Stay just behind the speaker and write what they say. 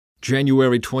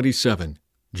January 27.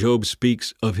 Job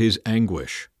speaks of his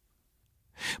anguish.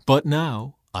 But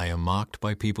now I am mocked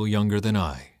by people younger than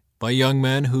I, by young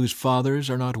men whose fathers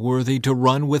are not worthy to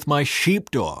run with my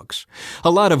sheepdogs. A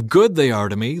lot of good they are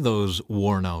to me, those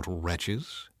worn-out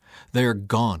wretches. They are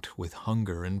gaunt with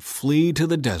hunger and flee to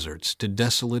the deserts, to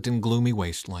desolate and gloomy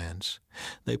wastelands.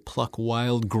 They pluck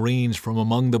wild greens from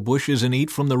among the bushes and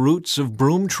eat from the roots of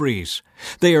broom trees.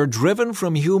 They are driven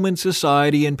from human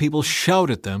society, and people shout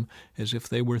at them as if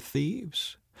they were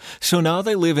thieves. So now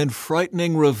they live in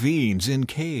frightening ravines, in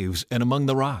caves, and among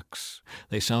the rocks.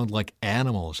 They sound like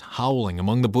animals howling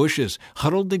among the bushes,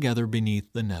 huddled together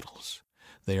beneath the nettles.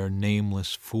 They are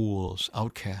nameless fools,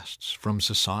 outcasts from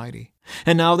society.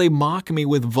 And now they mock me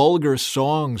with vulgar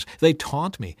songs. They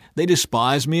taunt me. They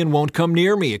despise me and won't come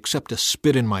near me except to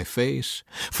spit in my face.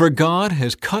 For God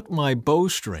has cut my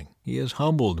bowstring. He has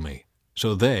humbled me.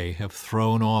 So they have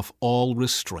thrown off all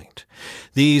restraint.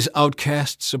 These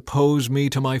outcasts oppose me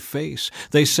to my face.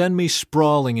 They send me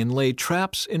sprawling and lay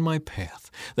traps in my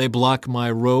path. They block my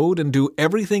road and do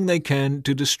everything they can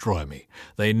to destroy me.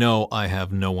 They know I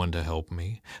have no one to help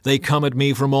me. They come at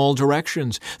me from all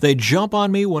directions. They jump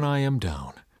on me when I am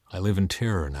down. I live in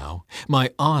terror now.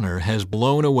 My honor has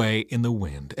blown away in the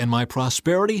wind, and my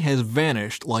prosperity has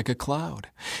vanished like a cloud.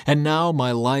 And now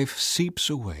my life seeps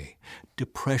away.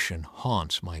 Depression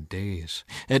haunts my days.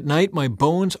 At night my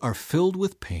bones are filled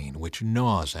with pain, which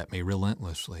gnaws at me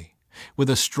relentlessly. With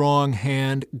a strong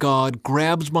hand, God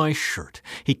grabs my shirt.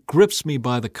 He grips me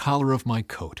by the collar of my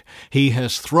coat. He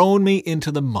has thrown me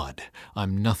into the mud.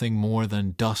 I'm nothing more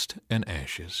than dust and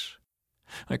ashes.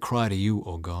 I cry to you,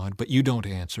 O God, but you don't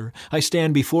answer. I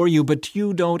stand before you, but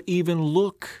you don't even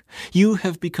look. You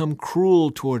have become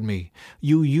cruel toward me.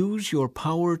 You use your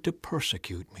power to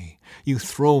persecute me. You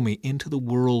throw me into the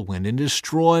whirlwind and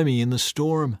destroy me in the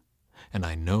storm. And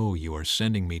I know you are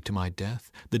sending me to my death,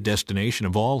 the destination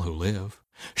of all who live.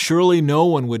 Surely no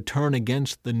one would turn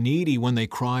against the needy when they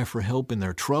cry for help in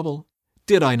their trouble.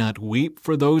 Did I not weep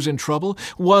for those in trouble?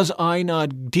 Was I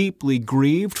not deeply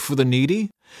grieved for the needy?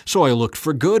 So I looked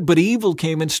for good, but evil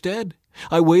came instead.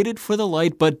 I waited for the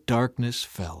light, but darkness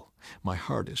fell. My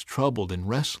heart is troubled and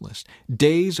restless.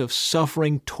 Days of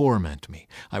suffering torment me.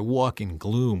 I walk in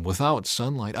gloom without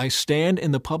sunlight. I stand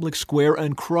in the public square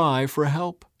and cry for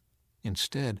help.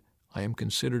 Instead, I am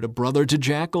considered a brother to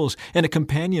jackals and a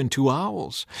companion to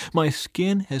owls. My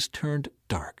skin has turned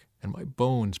dark, and my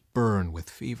bones burn with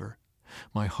fever.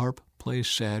 My harp plays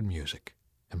sad music,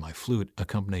 and my flute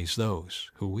accompanies those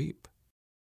who weep.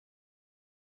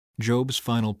 Job's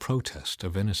final protest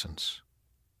of innocence.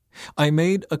 I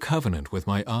made a covenant with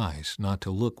my eyes not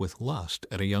to look with lust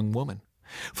at a young woman.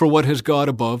 For what has God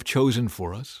above chosen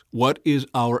for us? What is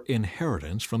our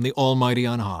inheritance from the Almighty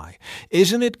on high?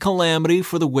 Isn't it calamity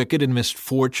for the wicked and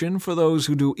misfortune for those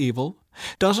who do evil?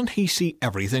 Doesn't He see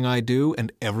everything I do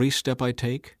and every step I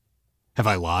take? Have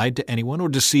I lied to anyone or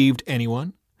deceived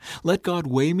anyone? Let God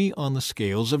weigh me on the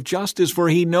scales of justice, for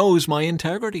He knows my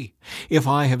integrity. If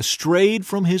I have strayed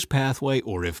from His pathway,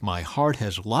 or if my heart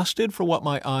has lusted for what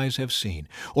my eyes have seen,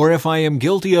 or if I am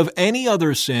guilty of any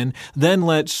other sin, then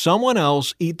let someone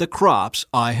else eat the crops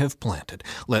I have planted.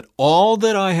 Let all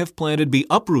that I have planted be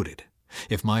uprooted.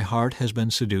 If my heart has been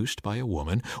seduced by a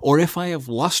woman, or if I have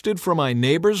lusted for my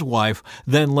neighbor's wife,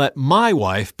 then let my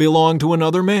wife belong to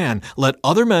another man. Let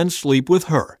other men sleep with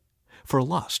her. For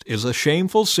lust is a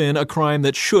shameful sin, a crime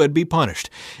that should be punished.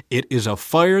 It is a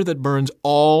fire that burns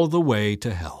all the way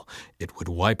to hell. It would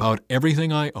wipe out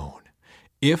everything I own.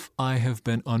 If I have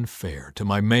been unfair to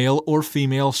my male or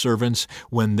female servants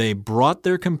when they brought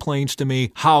their complaints to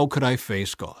me, how could I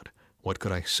face God? What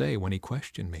could I say when He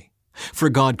questioned me? For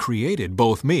God created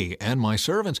both me and my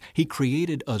servants. He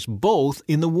created us both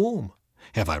in the womb.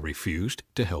 Have I refused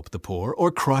to help the poor or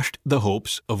crushed the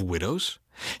hopes of widows?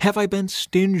 Have I been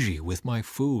stingy with my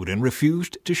food and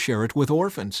refused to share it with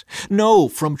orphans? No,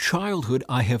 from childhood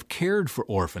I have cared for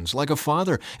orphans like a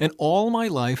father, and all my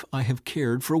life I have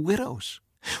cared for widows.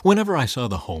 Whenever I saw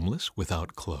the homeless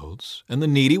without clothes and the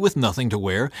needy with nothing to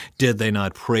wear, did they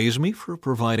not praise me for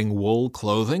providing wool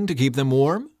clothing to keep them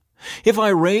warm? If I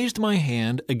raised my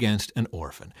hand against an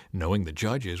orphan, knowing the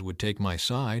judges would take my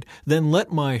side, then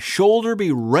let my shoulder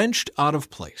be wrenched out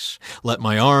of place. Let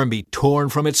my arm be torn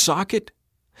from its socket.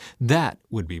 That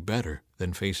would be better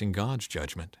than facing God's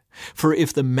judgment. For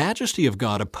if the majesty of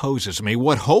God opposes me,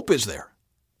 what hope is there?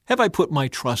 Have I put my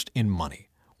trust in money,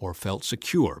 or felt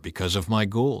secure because of my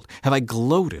gold? Have I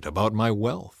gloated about my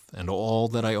wealth and all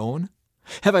that I own?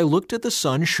 Have I looked at the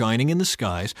sun shining in the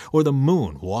skies, or the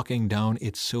moon walking down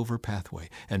its silver pathway,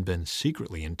 and been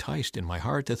secretly enticed in my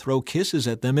heart to throw kisses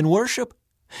at them in worship?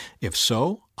 If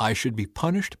so, I should be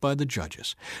punished by the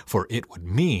judges, for it would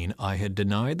mean I had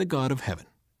denied the God of heaven.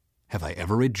 Have I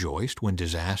ever rejoiced when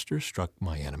disaster struck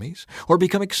my enemies, or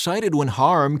become excited when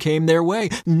harm came their way?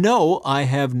 No, I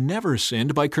have never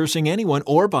sinned by cursing anyone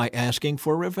or by asking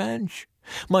for revenge.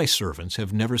 My servants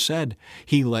have never said,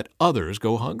 "He let others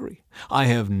go hungry." I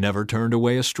have never turned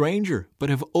away a stranger, but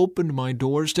have opened my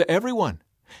doors to everyone.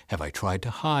 Have I tried to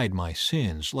hide my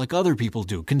sins like other people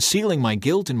do, concealing my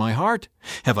guilt in my heart?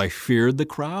 Have I feared the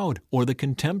crowd or the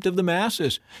contempt of the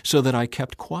masses, so that I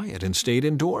kept quiet and stayed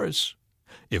indoors?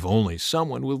 If only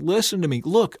someone would listen to me.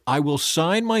 Look, I will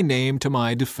sign my name to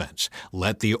my defense.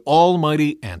 Let the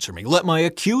Almighty answer me. Let my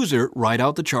accuser write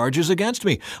out the charges against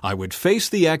me. I would face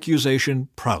the accusation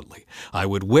proudly. I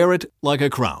would wear it like a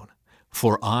crown.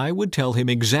 For I would tell him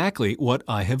exactly what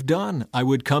I have done. I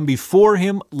would come before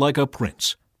him like a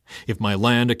prince. If my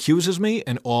land accuses me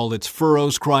and all its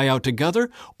furrows cry out together,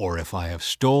 or if I have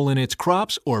stolen its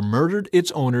crops or murdered its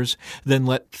owners, then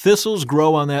let thistles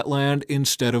grow on that land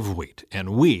instead of wheat,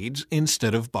 and weeds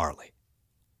instead of barley.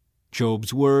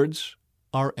 Job's words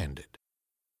are ended.